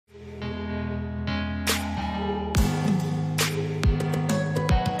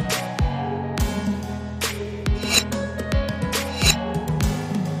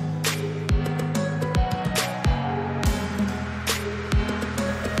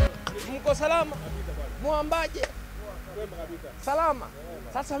Uko salama? Muambaje? Salama.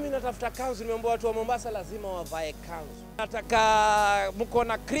 Sasa mimi natafuta kanzu, nimeambiwa watu wa Mombasa lazima wavae kanzu. Nataka mko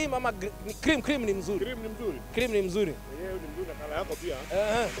na cream ama cream ni mzuri. Cream ni mzuri. Cream ni mzuri. Yeye ni mzuri na kala yako pia.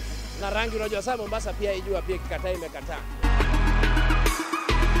 Na rangi unajua sana Mombasa pia ijua pia kikataa imekataa.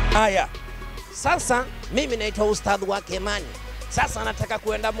 Haya. Sasa mimi naitwa Ustadh wa Kemani. Sasa nataka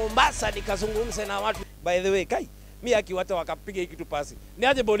kuenda Mombasa nikazungumze na watu. By the way, kai mimi akiwata wakapiga hiki kitu pasi. Ni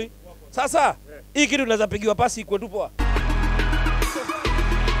aje boli? Sasa hii kitu tunaweza pigiwa pasi iko tu poa.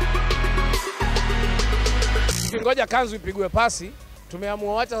 Ngoja kanzu ipigwe pasi,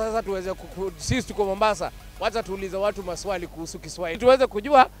 tumeamua wacha sasa tuweze sisi tuko Mombasa, wacha tuulize watu maswali kuhusu Kiswahili. Tuweze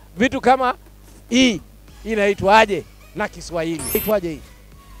kujua vitu kama hii inaitwaje na Kiswahili. Inaitwaje hii?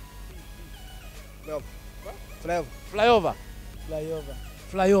 Flyover. Flyover. Flyover.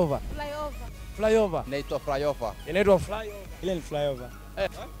 Flyover. Flyover. Flyover. Inaitwa flyover. Inaitwa flyover. Ile ni flyover.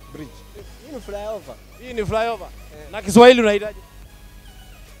 Bridge. Hii ni flyover. Hii ni flyover. Na Kiswahili unaitaje?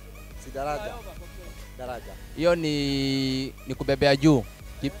 Si daraja. Daraja. Hiyo ni kubebea juu.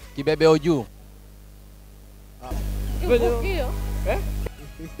 Kibebeo juu. Kivukio.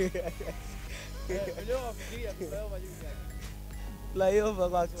 Flyover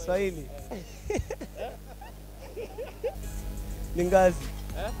kwa Kiswahili. Ni ngazi.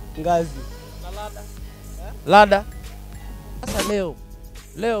 Ngazi. Na lada. Lada. Sasa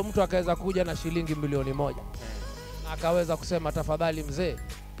leo mtu akaweza kuja na shilingi milioni 1. Na akaweza kusema tafadhali mzee,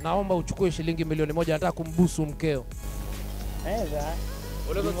 naomba uchukue shilingi milioni 1, nataka kumbusu mkeo.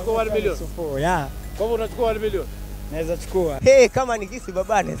 Unaweza kuchukua 1 milioni? Yeah. Kwa hivyo unachukua 1 milioni? Naweza chukua. Kama ni kisi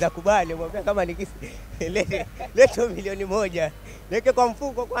baba naweza kubali, mwambie kama ni kisi leta milioni 1. Leke kwa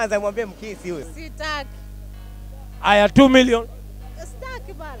mfuko kwanza, mwambie mkisi huyo. Sitaki. Aya 2 milioni.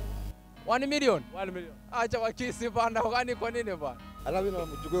 Sitaki bana. 1 million. 1 milioni. Acha wakisi bana, kwani kwa nini bana? Alafu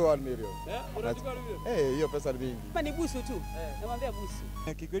mchukue 1 milioni. Unachukua 1 milioni? Hiyo pesa ni mingi. Hapa ni busu tu. Namwambia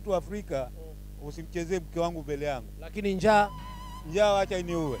busu. Kikwetu Afrika usimchezee mke wangu mbele yangu. Lakini njaa Acha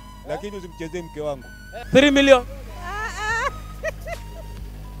iniue. Lakini usimchezee mke wangu. 3 milioni.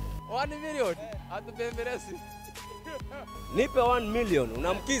 1 million. Atubembelezi. Nipe 1 milioni,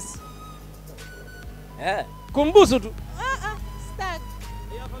 unamkisi. Kumbusu tu. Sitaki.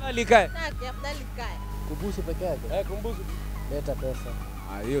 Afadhali kae. Sitaki, afadhali kae. Kubusu peke yake. Kumbusu. Leta pesa.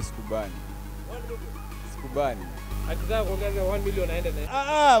 Hiyo sikubani. Sikubani. Akitaka kuongeza 1 milioni aende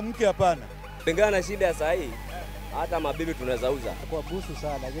naye. Mke hapana. Kulingana na shida ya saa hii, hata mabibi tunaweza uza. Kwa busu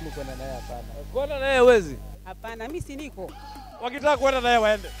sana, lakini kwenda naye hapana. Kwenda naye huwezi. Hapana, mimi si niko. Wakitaka kwenda naye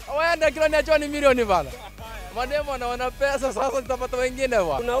waende. Waende kila niacho ni milioni bana. Mademo wana pesa sasa tutapata wengine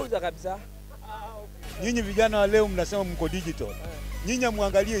bana. Tunauza kabisa. Nyinyi vijana wa leo mnasema mko digital. Nyinyi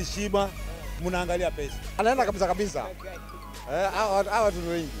muangalie heshima, mnaangalia pesa. Anaenda kabisa. Hawa tu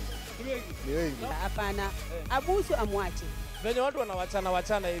wengi. Ni wengi. Hapana. Abusu amwache. Venye watu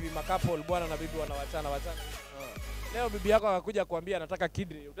wanawachana hivi, makapol bwana na bibi wanawachana. Leo bibi yako akakuja kuambia anataka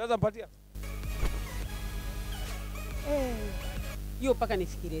kidney. Utaweza mpatia? Hiyo paka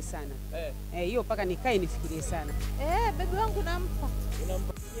nifikirie sana. Hiyo paka nikae nifikirie sana. Baby wangu nampa.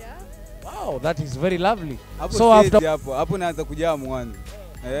 Unampa? Yeah. Wow, that is very lovely. So after hapo naanza kujaa mwanzo.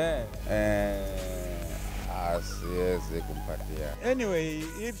 Siwezi kumpatia. Anyway,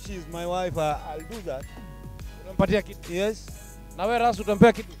 if she is my wife, I'll do that. Unampatia kitu? Yes. Na wewe Rasu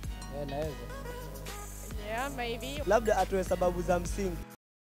utampea kitu? Naweza. Yeah, maybe. Labda atoe sababu za msingi.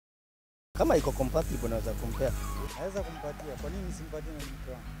 Kama iko compatible naweza kumpea. Naweza kumpatia. Kwa nini simpatie na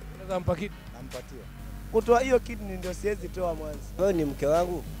mke wangu? Unaweza mpa kitu? Nampatia. Kutoa hiyo kidney ndio siwezi toa mwanzo. Wewe ni mke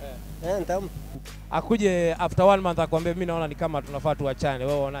wangu? Nitampa. Akuje after 1 month akwambie mimi naona ni kama tunafaa tuachane.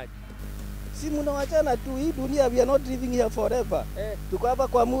 Wewe unaonaje? Si mnawachana tu, hii dunia we are not living here forever. Tuko hapa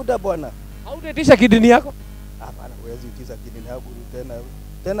kwa muda bwana. Hautaitisha kidney yako? Hapana, huwezi itisha kidney yako tena.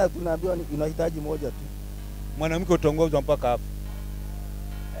 Tena tunaambiwa unahitaji moja tu. Mwanamke utongozwa mpaka hapo.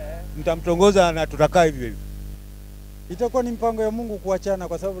 Mtamtongoza na tutakaa hivi hivi. Itakuwa ni mpango ya Mungu kuachana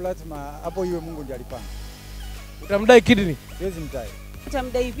kwa sababu lazima hapo iwe Mungu ndiye alipanga. Utamdai kidney? Siwezi mdai.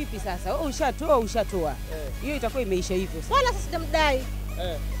 Utamdai vipi sasa? Wewe ushatoa. Hiyo itakuwa imeisha hivyo. Wala sasa sijamdai.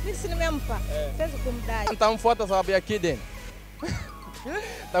 Mimi si nimempa. Siwezi kumdai. Nitamfuata sababu ya kidney.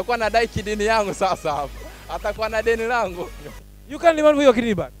 Takuwa nadai kidney yangu sasa hapo. Atakuwa na deni langu. You can't even for your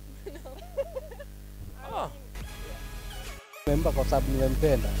kidney back. Nimempa kwa sababu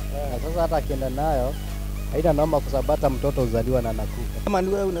nimempenda. Na sasa hata akienda nayo haina noma kwa sababu hata mtoto uzaliwa na anakufa. Kama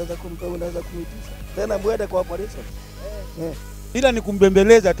ni wewe unaweza kumpa, unaweza kumuitisha. Tena mwende kwa operation. Ila ni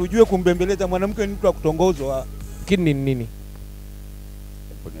kumbembeleza, tujue kumbembeleza. Mwanamke ni mtu wa kutongozwa. Kidney ni nini?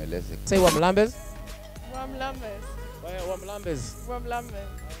 Hebu nieleze. Say Wamlambes. Wamlambes. Wamlambes. Wamlambes.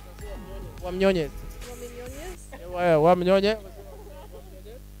 Wamnyonye. Wamenyonyes. Wamnyonye.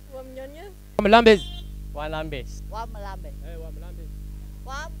 Wamenyonyes. Wamlambezi. Walambes. Wamlambe. Wamlambezi.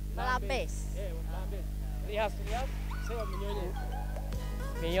 Wamlambes. Wamlambezi. Rias. Sema wamnyonye.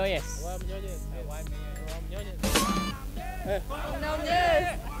 Minyonyes. Wamnyonye. Wamnyonye.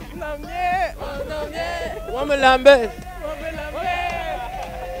 Wamlambezi.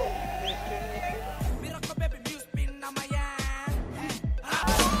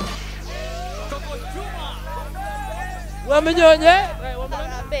 Wamnyonye.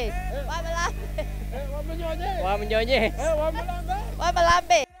 Wamlambe. Wamenyonyes.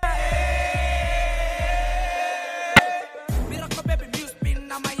 Wamlambe.